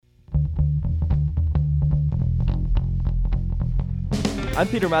I'm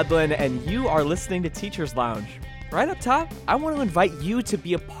Peter Medlin, and you are listening to Teacher's Lounge. Right up top, I want to invite you to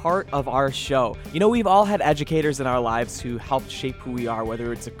be a part of our show. You know, we've all had educators in our lives who helped shape who we are,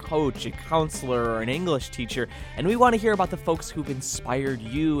 whether it's a coach, a counselor, or an English teacher, and we want to hear about the folks who've inspired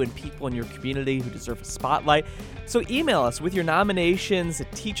you and people in your community who deserve a spotlight. So email us with your nominations at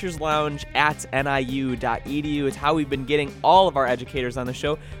teacherslounge@niu.edu. It's how we've been getting all of our educators on the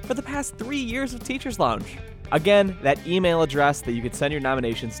show for the past 3 years of Teacher's Lounge. Again, that email address that you can send your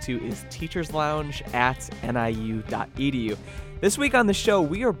nominations to is teacherslounge@niu.edu. This week on the show,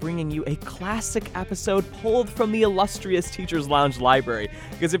 we are bringing you a classic episode pulled from the illustrious Teacher's Lounge library.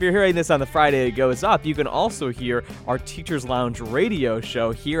 Because if you're hearing this on the Friday it goes up, you can also hear our Teacher's Lounge radio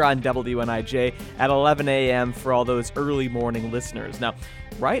show here on WNIJ at 11 a.m. for all those early morning listeners. Now,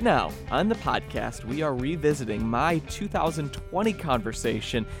 right now on the podcast, we are revisiting my 2020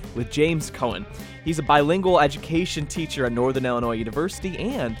 conversation with James Cohen. He's a bilingual education teacher at Northern Illinois University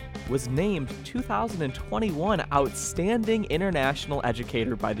and was named 2021 Outstanding International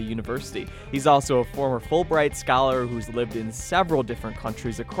Educator by the university. He's also a former Fulbright scholar who's lived in several different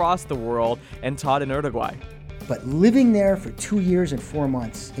countries across the world and taught in Uruguay. But living there for 2 years and 4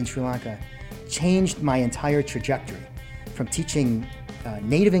 months in Sri Lanka changed my entire trajectory from teaching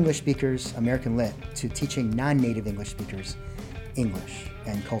native English speakers American Lit to teaching non-native English speakers English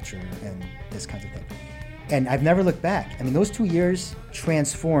and culture and this kind of thing. And I've never looked back. I mean, those 2 years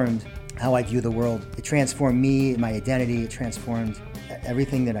transformed how I view the world. It transformed me, my identity. It transformed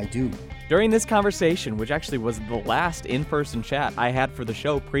everything that I do. During this conversation, which actually was the last in-person chat I had for the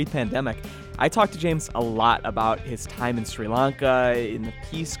show pre-pandemic, I talked to James a lot about his time in Sri Lanka, in the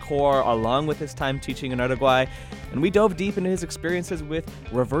Peace Corps, along with his time teaching in Uruguay, and we dove deep into his experiences with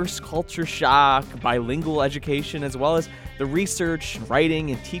reverse culture shock, bilingual education, as well as the research, writing,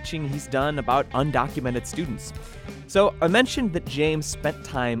 and teaching he's done about undocumented students. So I mentioned that James spent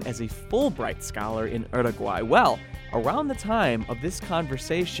time as a Fulbright scholar in Uruguay. Well, around the time of this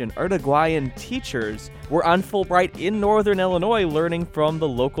conversation, Uruguayan teachers were on Fulbright in Northern Illinois learning from the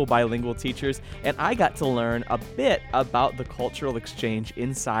local bilingual teachers, and I got to learn a bit about the cultural exchange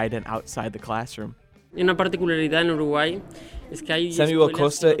inside and outside the classroom. Samuel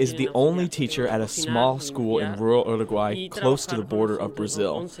Costa is the only teacher at a small school in rural Uruguay close to the border of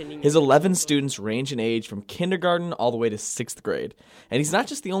Brazil. His 11 students range in age from kindergarten all the way to 6th grade. And he's not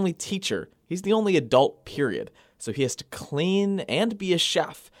just the only teacher, he's the only adult, period. So he has to clean and be a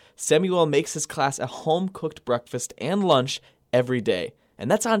chef. Samuel makes his class a home-cooked breakfast and lunch every day. And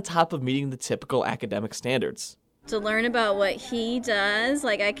that's on top of meeting the typical academic standards. To learn about what he does,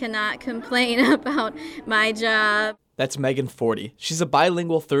 I cannot complain about my job. That's Megan Forty. She's a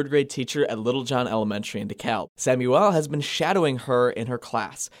bilingual 3rd grade teacher at Littlejohn Elementary in DeKalb. Samuel has been shadowing her in her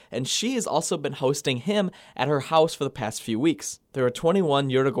class, and she has also been hosting him at her house for the past few weeks. There are 21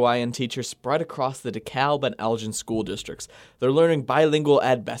 Uruguayan teachers spread across the DeKalb and Elgin school districts. They're learning bilingual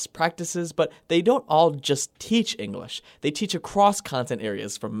ed best practices, but they don't all just teach English. They teach across content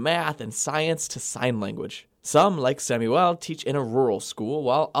areas from math and science to sign language. Some, like Samuel, teach in a rural school,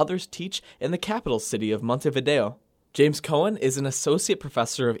 while others teach in the capital city of Montevideo. James Cohen is an associate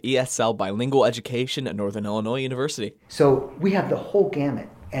professor of ESL bilingual education at Northern Illinois University. So we have the whole gamut,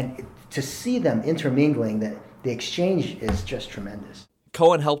 and to see them intermingling, the exchange is just tremendous.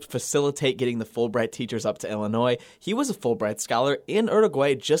 Cohen helped facilitate getting the Fulbright teachers up to Illinois. He was a Fulbright scholar in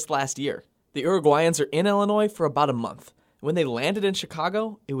Uruguay just last year. The Uruguayans are in Illinois for about a month. When they landed in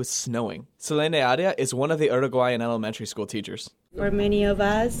Chicago, it was snowing. Selene Aria is one of the Uruguayan elementary school teachers. For many of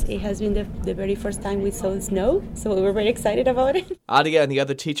us, it has been the very first time we saw snow, so we were very excited about it. Adia and the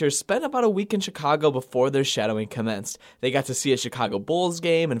other teachers spent about a week in Chicago before their shadowing commenced. They got to see a Chicago Bulls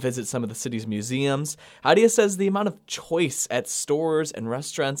game and visit some of the city's museums. Adia says the amount of choice at stores and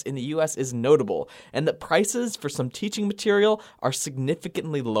restaurants in the U.S. is notable, and that prices for some teaching material are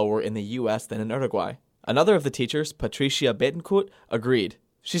significantly lower in the U.S. than in Uruguay. Another of the teachers, Patricia Betancourt, agreed.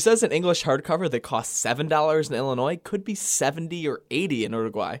 She says an English hardcover that costs $7 in Illinois could be $70 or $80 in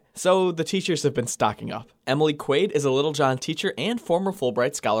Uruguay. So the teachers have been stocking up. Emily Quaid is a Littlejohn teacher and former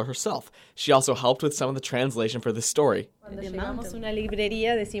Fulbright scholar herself. She also helped with some of the translation for this story. Cuando llegamos a una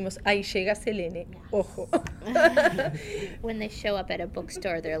librería decimos, ahí llega Selene, ojo. When they show up at a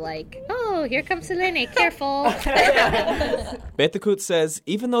bookstore, they're like, oh, here comes Selene, careful. Betancourt says,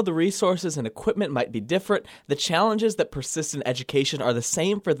 even though the resources and equipment might be different, the challenges that persist in education are the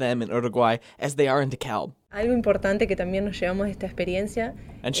same for them in Uruguay as they are in DeKalb. Algo importante que también nos llevamos esta experiencia.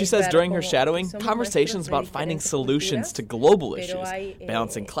 And she says during her shadowing, conversations about finding solutions to global issues,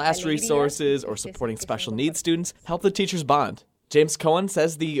 balancing class resources or supporting special needs students, help the teachers bond. James Cohen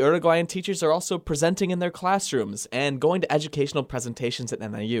says the Uruguayan teachers are also presenting in their classrooms and going to educational presentations at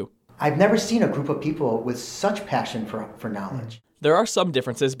NIU. I've never seen a group of people with such passion for knowledge. There are some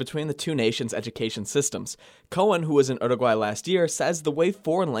differences between the two nations' education systems. Cohen, who was in Uruguay last year, says the way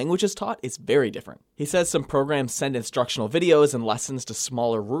foreign language is taught is very different. He says some programs send instructional videos and lessons to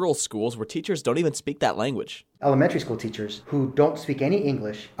smaller rural schools where teachers don't even speak that language. Elementary school teachers who don't speak any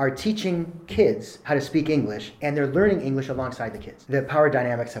English are teaching kids how to speak English, and they're learning English alongside the kids. The power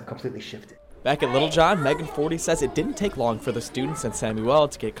dynamics have completely shifted. Back at Littlejohn, Megan Forty says it didn't take long for the students and Samuel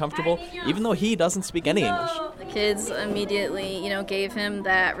to get comfortable, even though he doesn't speak any English. The kids immediately, gave him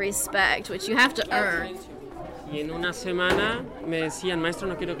that respect, which you have to earn. Y en una semana me decían, maestro,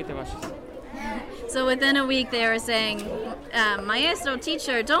 no quiero que te vayas. So within a week, they were saying, maestro,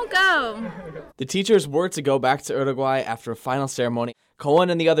 teacher, don't go. The teachers were to go back to Uruguay after a final ceremony.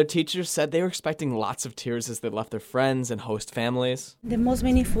 Cohen and the other teachers said they were expecting lots of tears as they left their friends and host families. The most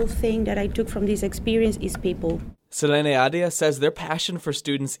meaningful thing that I took from this experience is people. Selene Adia says their passion for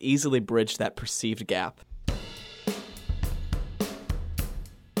students easily bridged that perceived gap.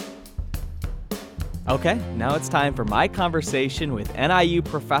 Okay, now it's time for my conversation with NIU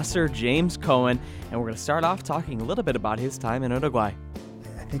professor James Cohen, and we're going to start off talking a little bit about his time in Uruguay.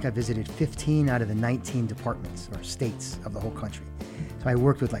 I think I visited 15 out of the 19 departments or states of the whole country. So I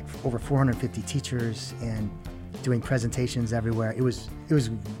worked with over 450 teachers and doing presentations everywhere. It was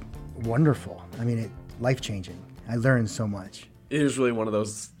wonderful. I mean, life-changing. I learned so much. It was really one of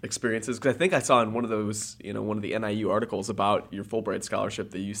those experiences, because I think I saw in one of those, one of the NIU articles about your Fulbright scholarship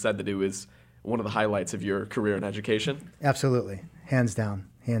that you said that it was one of the highlights of your career in education. Absolutely. Hands down.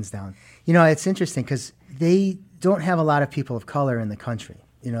 Hands down. It's interesting because they don't have a lot of people of color in the country.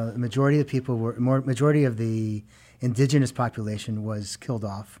 The majority of the indigenous population was killed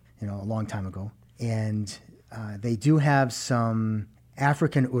off, a long time ago. And they do have some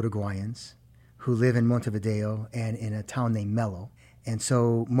African Uruguayans who live in Montevideo and in a town named Melo. And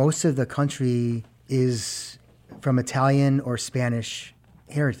so most of the country is from Italian or Spanish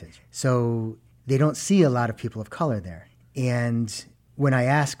heritage. So they don't see a lot of people of color there. And when I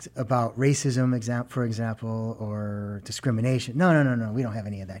asked about racism, for example, or discrimination, no, we don't have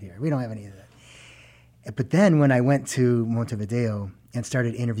any of that here. We don't have any of that. But then when I went to Montevideo and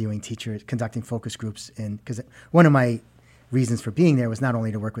started interviewing teachers, conducting focus groups, because one of my reasons for being there was not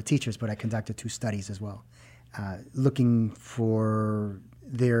only to work with teachers, but I conducted 2 studies as well, looking for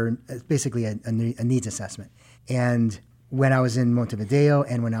basically a needs assessment. And when I was in Montevideo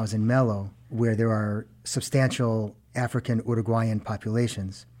and when I was in Melo, where there are substantial African Uruguayan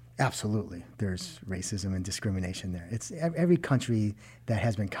populations, absolutely, there's racism and discrimination there. It's every country that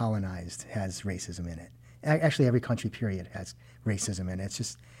has been colonized has racism in it. Actually, every country, period, has racism in it. It's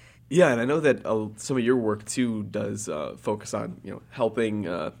just... Yeah, and I know that some of your work, too, does focus on helping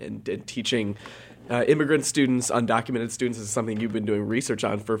and teaching immigrant students, undocumented students. This is something you've been doing research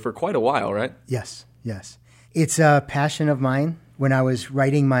on for quite a while, right? Yes. It's a passion of mine. When I was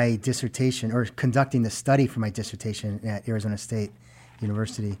writing my dissertation or conducting the study for my dissertation at Arizona State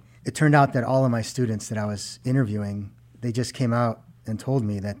University, it turned out that all of my students that I was interviewing, they just came out and told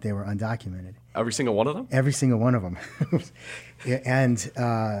me that they were undocumented. Every single one of them? Every single one of them. And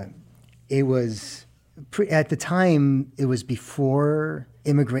it was, at the time, it was before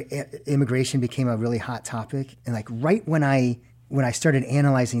immigration became a really hot topic. And right when I started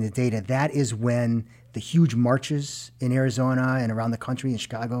analyzing the data, that is when the huge marches in Arizona and around the country, in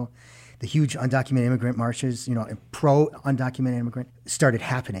Chicago, the huge undocumented immigrant marches, pro-undocumented immigrant, started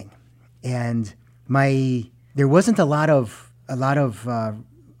happening. And there wasn't a lot of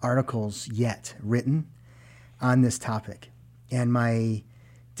articles yet written on this topic. And my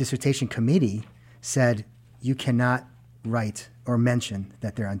dissertation committee said, you cannot write or mention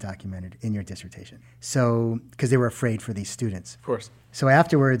that they're undocumented in your dissertation. So, because they were afraid for these students. Of course. So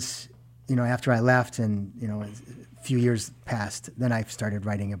afterwards, after I left and, a few years passed, then I started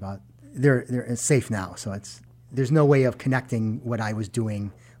writing about, it's safe now. So there's no way of connecting what I was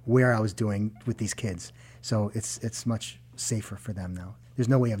doing, where I was doing with these kids. So it's much safer for them now. There's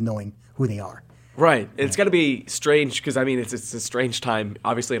no way of knowing who they are. Right. It's got to be strange because, it's a strange time,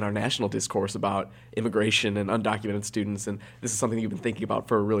 obviously, in our national discourse about immigration and undocumented students. And this is something you've been thinking about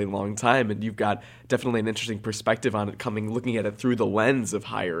for a really long time. And you've got definitely an interesting perspective on it looking at it through the lens of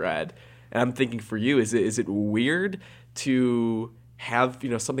higher ed. And I'm thinking for you, is it weird to have,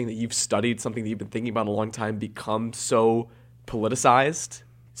 something that you've studied, something that you've been thinking about a long time become so politicized?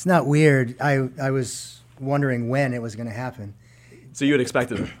 It's not weird. I was wondering when it was going to happen. So you would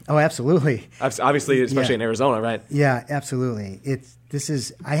expect it. Oh, absolutely. Obviously, especially in Arizona, right? Yeah, absolutely.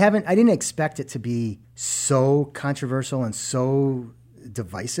 I didn't expect it to be so controversial and so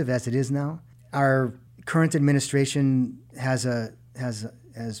divisive as it is now. Our current administration has,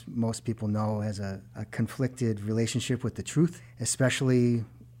 as most people know, has a conflicted relationship with the truth, especially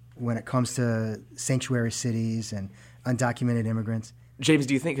when it comes to sanctuary cities and undocumented immigrants. James,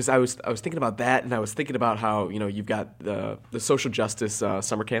 do you think, because I was thinking about that, and I was thinking about how, you've got the social justice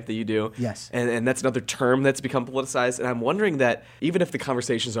summer camp that you do. Yes. And that's another term that's become politicized. And I'm wondering that even if the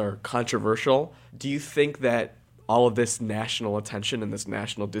conversations are controversial, do you think that all of this national attention and this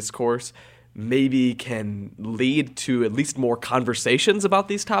national discourse maybe can lead to at least more conversations about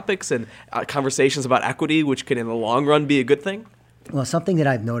these topics and conversations about equity, which can in the long run be a good thing? Well, something that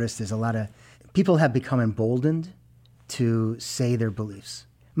I've noticed is a lot of people have become emboldened to say their beliefs.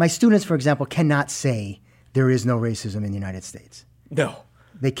 My students, for example, cannot say there is no racism in the United States. No.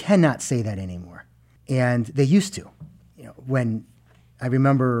 They cannot say that anymore. And they used to. When I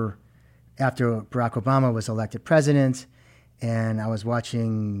remember after Barack Obama was elected president, and I was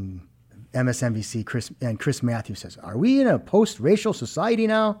watching MSNBC, Chris Matthews says, "Are we in a post-racial society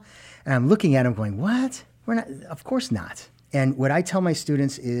now?" And I'm looking at him going, "What? We're not. Of course not." And what I tell my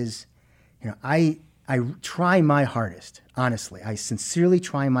students is, I try my hardest, honestly. I sincerely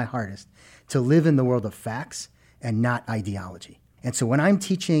try my hardest to live in the world of facts and not ideology. And so when I'm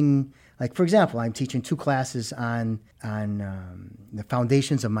teaching, like for example, I'm teaching 2 classes on the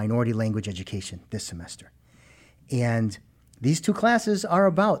foundations of minority language education this semester. And these 2 classes are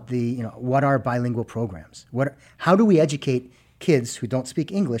about what are bilingual programs? How do we educate kids who don't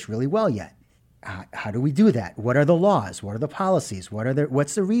speak English really well yet? How do we do that? What are the laws? What are the policies?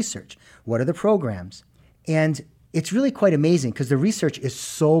 What's the research? What are the programs? And it's really quite amazing because the research is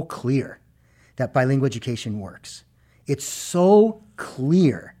so clear that bilingual education works. It's so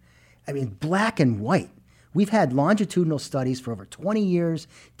clear. I mean, black and white. We've had longitudinal studies for over 20 years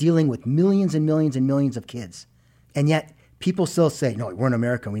dealing with millions and millions and millions of kids. And yet people still say, no, we're in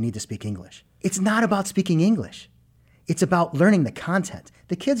America, we need to speak English. It's not about speaking English. It's about learning the content.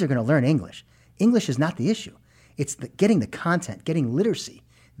 The kids are going to learn English. English is not the issue. It's getting the content, getting literacy.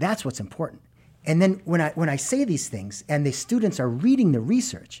 That's what's important. And then when I say these things and the students are reading the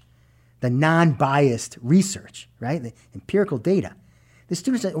research, the non-biased research, right, the empirical data, the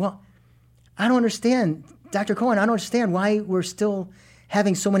students say, well, I don't understand, Dr. Cohen, I don't understand why we're still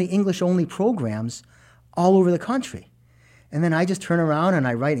having so many English-only programs all over the country. And then I just turn around and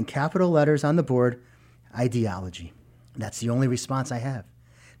I write in capital letters on the board, ideology. That's the only response I have.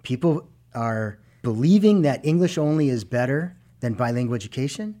 People are believing that English only is better than bilingual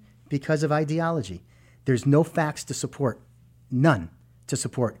education because of ideology. There's no facts to support, none to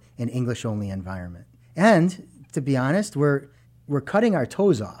support an English only environment. And to be honest, we're cutting our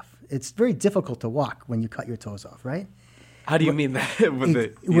toes off. It's very difficult to walk when you cut your toes off, right? How do you mean that?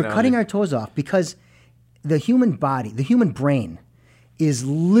 We're cutting our toes off because the human body, the human brain is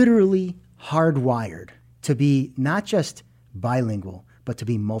literally hardwired to be not just bilingual, but to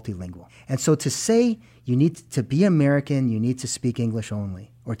be multilingual. And so to say you need to be American, you need to speak English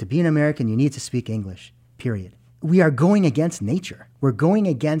only, or to be an American, you need to speak English, period. We are going against nature. We're going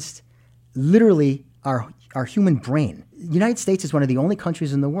against literally our human brain. The United States is one of the only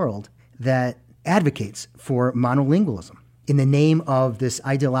countries in the world that advocates for monolingualism in the name of this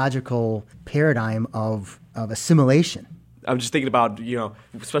ideological paradigm of assimilation. I'm just thinking about,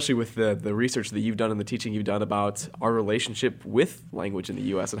 especially with the research that you've done and the teaching you've done about our relationship with language in the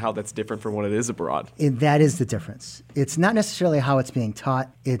U.S. and how that's different from what it is abroad. That is the difference. It's not necessarily how it's being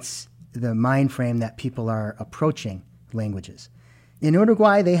taught. It's the mind frame that people are approaching languages. In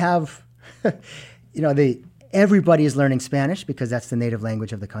Uruguay, they have, everybody is learning Spanish because that's the native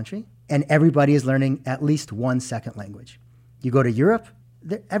language of the country, and everybody is learning at least one second language. You go to Europe,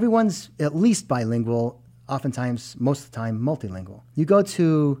 everyone's at least bilingual, oftentimes, most of the time, multilingual. You go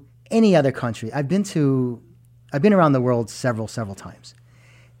to any other country. I've been around the world several times.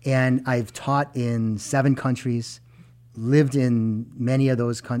 And I've taught in 7 countries, lived in many of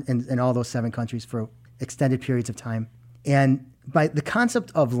those, in all those 7 countries for extended periods of time. And by the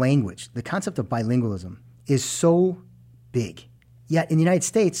concept of language, the concept of bilingualism is so big. Yet in the United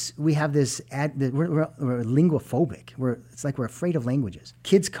States, we have this, we're linguophobic. It's like we're afraid of languages.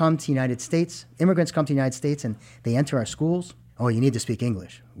 Kids come to the United States, immigrants come to the United States, and they enter our schools. Oh, you need to speak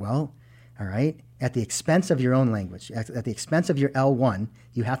English. Well, all right, at the expense of your own language, at the expense of your L1,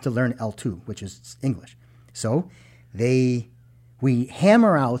 you have to learn L2, which is English. So we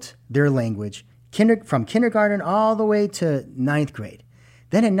hammer out their language from kindergarten all the way to 9th grade.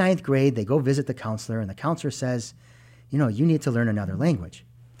 Then in 9th grade, they go visit the counselor, and the counselor says, you need to learn another language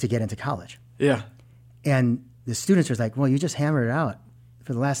to get into college. Yeah. And the students are like, well, you just hammered it out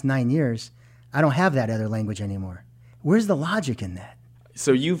for the last 9 years. I don't have that other language anymore. Where's the logic in that?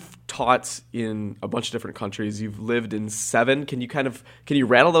 So you've taught in a bunch of different countries. You've lived in 7. Can you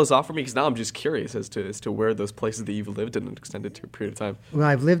rattle those off for me? Because now I'm just curious as to where those places that you've lived in an extended period of time. Well,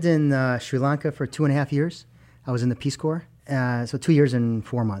 I've lived in Sri Lanka for 2.5 years. I was in the Peace Corps, so 2 years and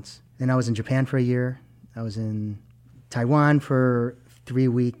 4 months. Then I was in Japan for a year. I was in Taiwan for 3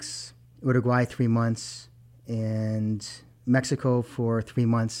 weeks, Uruguay 3 months, and Mexico for 3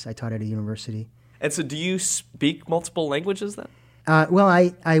 months. I taught at a university. And so do you speak multiple languages then? Well,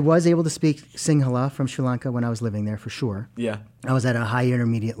 I was able to speak Sinhala from Sri Lanka when I was living there, for sure. Yeah. I was at a high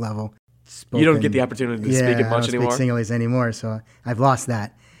intermediate level. You don't get the opportunity to speak it much anymore? I don't speak Sinhalese anymore, so I've lost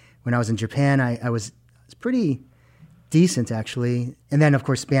that. When I was in Japan, I was pretty decent, actually. And then, of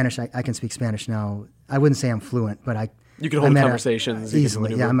course, Spanish. I can speak Spanish now. I wouldn't say I'm fluent, but you can hold conversations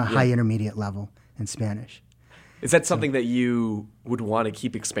easily. Yeah, I'm a high intermediate level in Spanish. Is that something that you would want to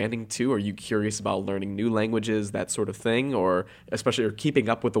keep expanding to? Are you curious about learning new languages, that sort of thing, or especially keeping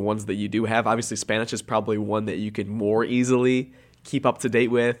up with the ones that you do have? Obviously, Spanish is probably one that you can more easily keep up to date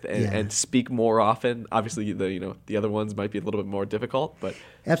with and speak more often. Obviously, the other ones might be a little bit more difficult, but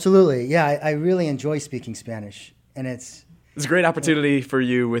absolutely, yeah, I really enjoy speaking Spanish, and it's a great opportunity for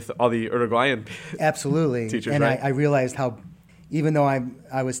you with all the Uruguayan absolutely teachers, and right? I realized how. Even though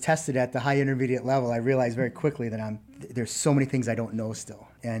I was tested at the high intermediate level, I realized very quickly that there's so many things I don't know still,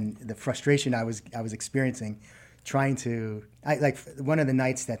 and the frustration I was experiencing, trying to like one of the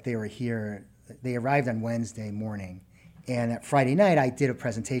nights that they were here, they arrived on Wednesday morning, and at Friday night I did a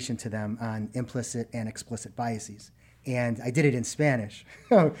presentation to them on implicit and explicit biases, and I did it in Spanish.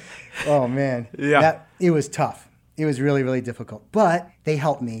 Oh man, yeah, it was tough. It was really, really difficult, but they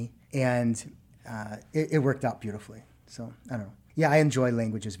helped me, and it worked out beautifully. So I don't know. Yeah, I enjoy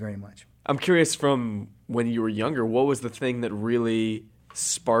languages very much. I'm curious, from when you were younger, what was the thing that really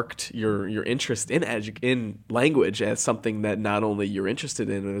sparked your interest in language as something that not only you're interested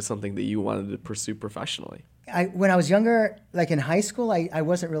in, but as something that you wanted to pursue professionally? When I was younger, like in high school, I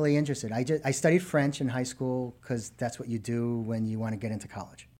wasn't really interested. I studied French in high school because that's what you do when you want to get into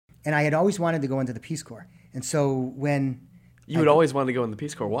college. And I had always wanted to go into the Peace Corps. And so when... You would always want to go in the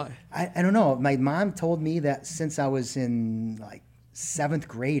Peace Corps. Why? I don't know. My mom told me that since I was in like 7th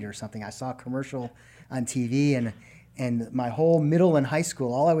grade or something, I saw a commercial on TV, and my whole middle and high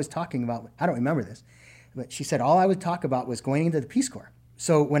school, all I was talking about, I don't remember this, but she said all I would talk about was going into the Peace Corps.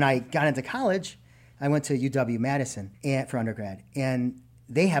 So when I got into college, I went to UW-Madison for undergrad, and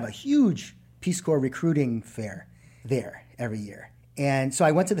they have a huge Peace Corps recruiting fair there every year. And so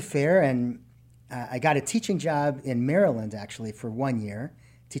I went to the fair, and I got a teaching job in Maryland, actually, for 1 year,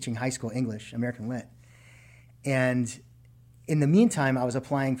 teaching high school English, American Lit. And in the meantime, I was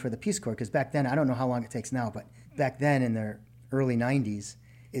applying for the Peace Corps, because back then, I don't know how long it takes now, but back then in the early 90s,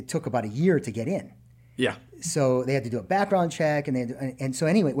 it took about a year to get in. Yeah. So they had to do a background check, and so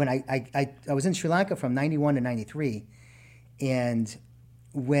anyway, when I was in Sri Lanka from 91 to 93, and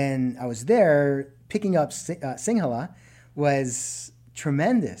when I was there, picking up Sinhala was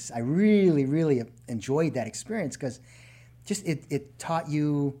tremendous. I really, really enjoyed that experience because just it taught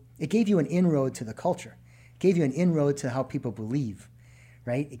you, it gave you an inroad to the culture. It gave you an inroad to how people believe,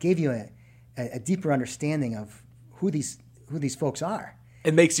 right? It gave you a deeper understanding of who these folks are.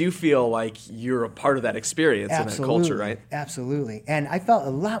 It makes you feel like you're a part of that experience and that culture, right? Absolutely. And I felt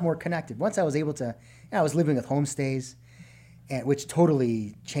a lot more connected. Once I was able to, I was living with homestays, which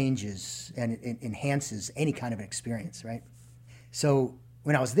totally changes and it enhances any kind of an experience, right? So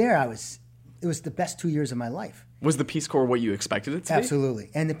when I was there, it was the best 2 years of my life. Was the Peace Corps what you expected it to be? Absolutely.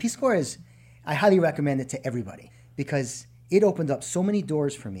 And the Peace Corps I highly recommend it to everybody because it opened up so many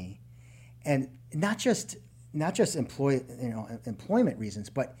doors for me, and not just employment reasons,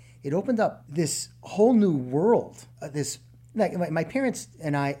 but it opened up this whole new world. My parents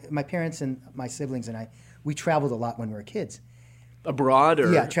and my siblings and I, we traveled a lot when we were kids. Abroad,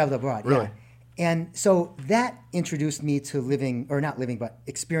 or yeah, traveled abroad. Really? Yeah. And so that introduced me to but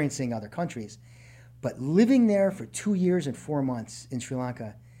experiencing other countries. But living there for 2 years and 4 months in Sri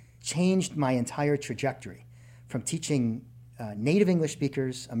Lanka changed my entire trajectory from teaching native English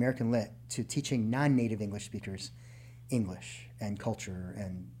speakers American Lit to teaching non-native English speakers English and culture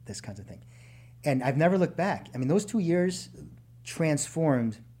and this kinds of thing. And I've never looked back. I mean, those 2 years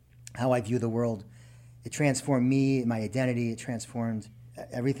transformed how I view the world. It transformed me, my identity. It transformed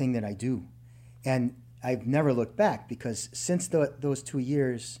everything that I do. And I've never looked back because since those 2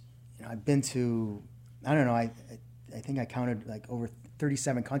 years, I've been to, I don't know, I think I counted like over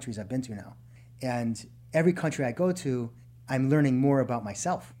 37 countries I've been to now. And every country I go to, I'm learning more about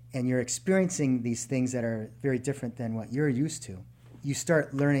myself. And you're experiencing these things that are very different than what you're used to. You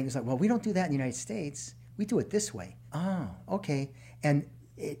start learning, it's like, well, we don't do that in the United States. We do it this way. Oh, okay. And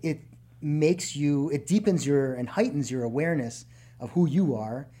it makes you, it deepens and heightens your awareness of who you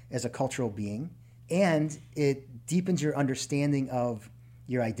are as a cultural being. And it deepens your understanding of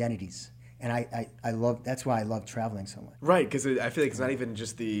your identities. And I love, that's why I love traveling so much. Right, because I feel like it's not even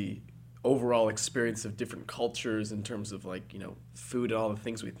just the overall experience of different cultures in terms of like, food and all the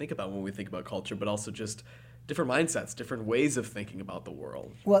things we think about when we think about culture, but also just different mindsets, different ways of thinking about the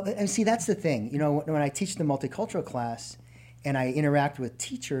world. Well, and see, that's the thing. When I teach the multicultural class and I interact with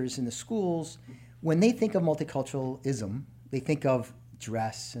teachers in the schools, when they think of multiculturalism, they think of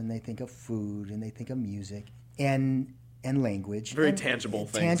dress and they think of food and they think of music and language. Very tangible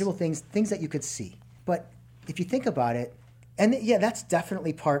things. Tangible things that you could see. But if you think about it, and yeah, that's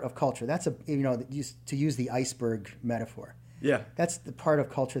definitely part of culture. That's to use the iceberg metaphor. Yeah. That's the part of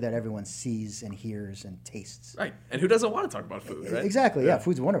culture that everyone sees and hears and tastes. Right. And who doesn't want to talk about food, right? Exactly. Yeah.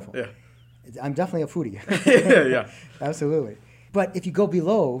 Food's wonderful. Yeah. I'm definitely a foodie. Yeah. Absolutely. But if you go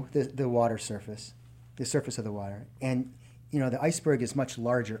below the water surface, the surface of the water, and the iceberg is much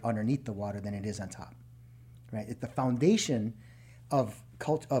larger underneath the water than it is on top. Right? The foundation of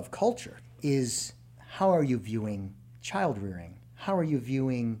culture is how are you viewing child rearing? How are you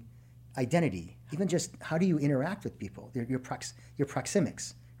viewing identity? Even just how do you interact with people? Your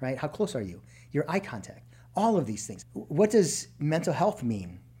proxemics, right? How close are you? Your eye contact. All of these things. What does mental health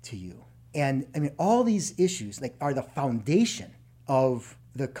mean to you? And I mean, all these issues are the foundation of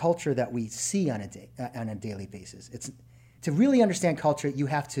the culture that we see on a daily basis. It's to really understand culture, you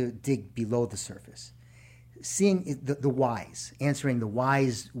have to dig below the surface, seeing the whys, answering the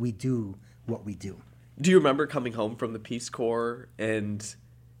whys we do what we do. Do you remember coming home from the Peace Corps and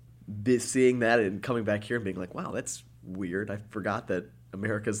seeing that and coming back here and being like, wow, that's weird. I forgot that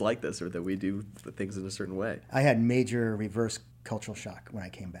America's like this or that we do things in a certain way. I had major reverse cultural shock when I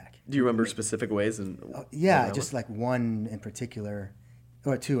came back. Do you remember specific ways? Yeah, just like one in particular,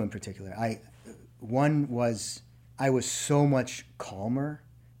 or two in particular. One was I was so much calmer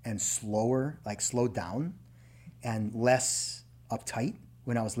and slower, slowed down and less uptight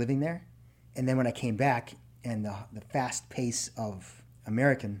when I was living there. And then when I came back and the fast pace of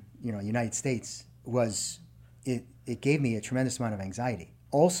United States it gave me a tremendous amount of anxiety.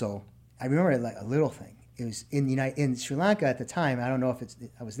 Also, I remember a little thing. It was in Sri Lanka at the time. I don't know if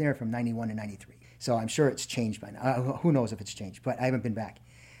I was there from 91 to 93. So I'm sure it's changed by now. Who knows if it's changed, but I haven't been back.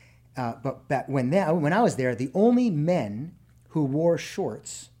 But back when I was there, the only men who wore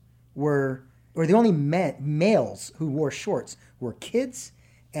shorts or the only males who wore shorts were kids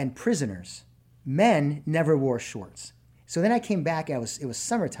and prisoners. Men never wore shorts. So then I came back, it was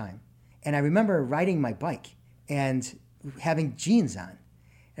summertime, and I remember riding my bike and having jeans on.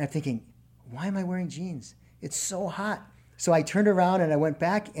 And I'm thinking, why am I wearing jeans? It's so hot. So I turned around and I went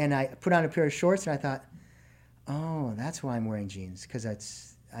back and I put on a pair of shorts and I thought, oh, that's why I'm wearing jeans, because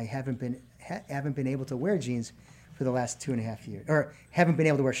I haven't been able to wear jeans for the last 2.5 years, or haven't been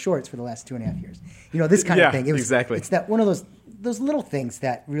able to wear shorts for the last 2.5 years. This kind of thing. Exactly. It's that one of those little things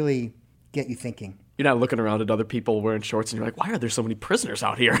that really get you thinking. You're not looking around at other people wearing shorts and you're like, why are there so many prisoners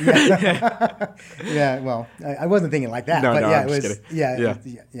out here? Yeah, well, I wasn't thinking like that. No, but I'm just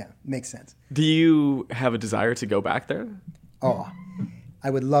kidding. Yeah, makes sense. Do you have a desire to go back there? Oh,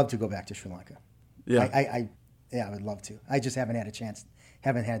 I would love to go back to Sri Lanka. Yeah. I would love to. I just haven't had a chance,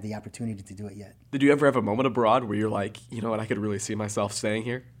 haven't had the opportunity to do it yet. Did you ever have a moment abroad where you're like, you know what, I could really see myself staying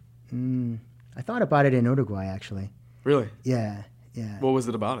here? I thought about it in Uruguay, actually. Really? Yeah. What was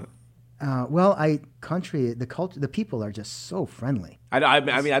it about it? The people are just so friendly. I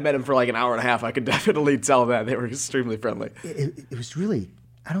mean, I met him for like an hour and a half. I could definitely tell that. They were extremely friendly. It was really,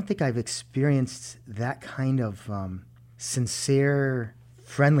 I don't think I've experienced that kind of sincere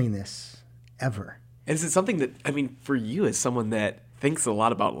friendliness ever. And is it something that, I mean, for you as someone that thinks a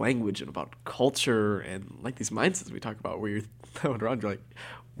lot about language and about culture and like these mindsets we talk about where you're throwing around, you're like,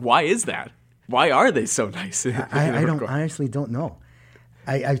 why is that? Why are they so nice? I honestly don't know.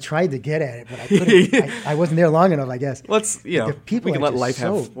 I tried to get at it, but I couldn't. I wasn't there long enough, I guess. Let's, we can let life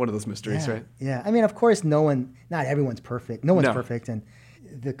have one of those mysteries, right? Yeah. I mean, of course, not everyone's perfect. No one's perfect, and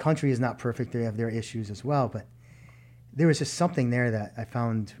the country is not perfect. They have their issues as well, but there was just something there that I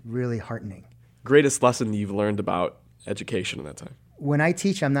found really heartening. Greatest lesson you've learned about education in that time? When I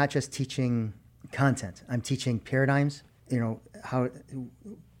teach, I'm not just teaching content. I'm teaching paradigms, how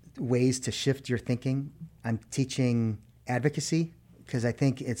ways to shift your thinking. I'm teaching advocacy, because I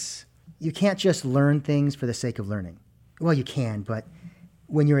think you can't just learn things for the sake of learning. Well, you can, but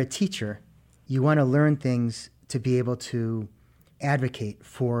when you're a teacher, you want to learn things to be able to advocate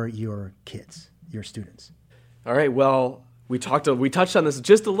for your kids, your students. All right. Well, we touched on this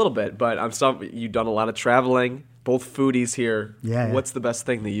just a little bit, but you've done a lot of traveling, both foodies here. Yeah. What's the best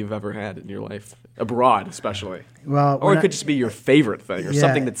thing that you've ever had in your life, abroad especially? Well, or it could just be your favorite thing, or Yeah.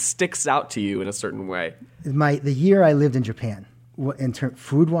 something that sticks out to you in a certain way. The year I lived in Japan,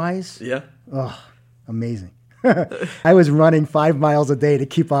 food-wise, Yeah. oh, amazing. I was running 5 miles a day to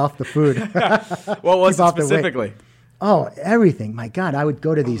keep off the food. What was Keep it off the weight. specifically? Oh, everything. My God, I would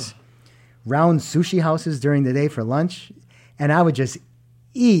go to these round sushi houses during the day for lunch, and I would just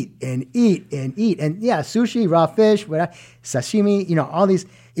eat and eat and eat. And yeah, sushi, raw fish, sashimi, all these.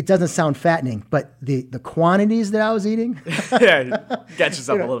 It doesn't sound fattening, but the quantities that I was eating. Yeah, get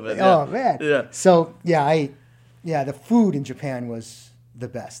yourself a little bit. Yeah. Oh, man. Yeah. So, the food in Japan was the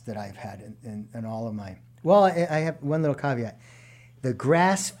best that I've had in all of my. Well, I have one little caveat. The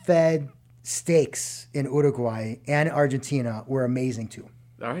grass-fed steaks in Uruguay and Argentina were amazing, too.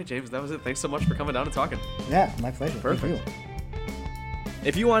 All right, James, that was it. Thanks so much for coming down and talking. Yeah, my pleasure. Perfect. Thank you.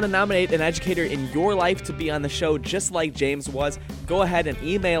 If you want to nominate an educator in your life to be on the show just like James was, go ahead and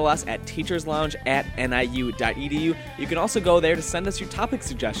email us at teacherslounge@niu.edu. You can also go there to send us your topic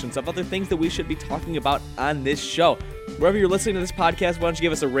suggestions of other things that we should be talking about on this show. Wherever you're listening to this podcast, why don't you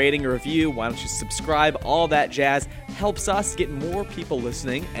give us a rating or review? Why don't you subscribe? All that jazz helps us get more people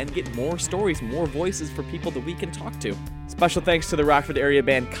listening and get more stories, more voices for people that we can talk to. Special thanks to the Rockford area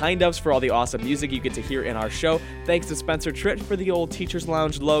band Kind Ofs for all the awesome music you get to hear in our show. Thanks to Spencer Tritt for the old Teachers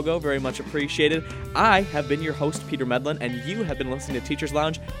Lounge logo. Very much appreciated. I have been your host, Peter Medlin, and you have been listening to Teachers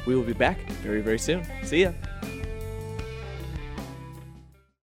Lounge. We will be back very, very soon. See ya.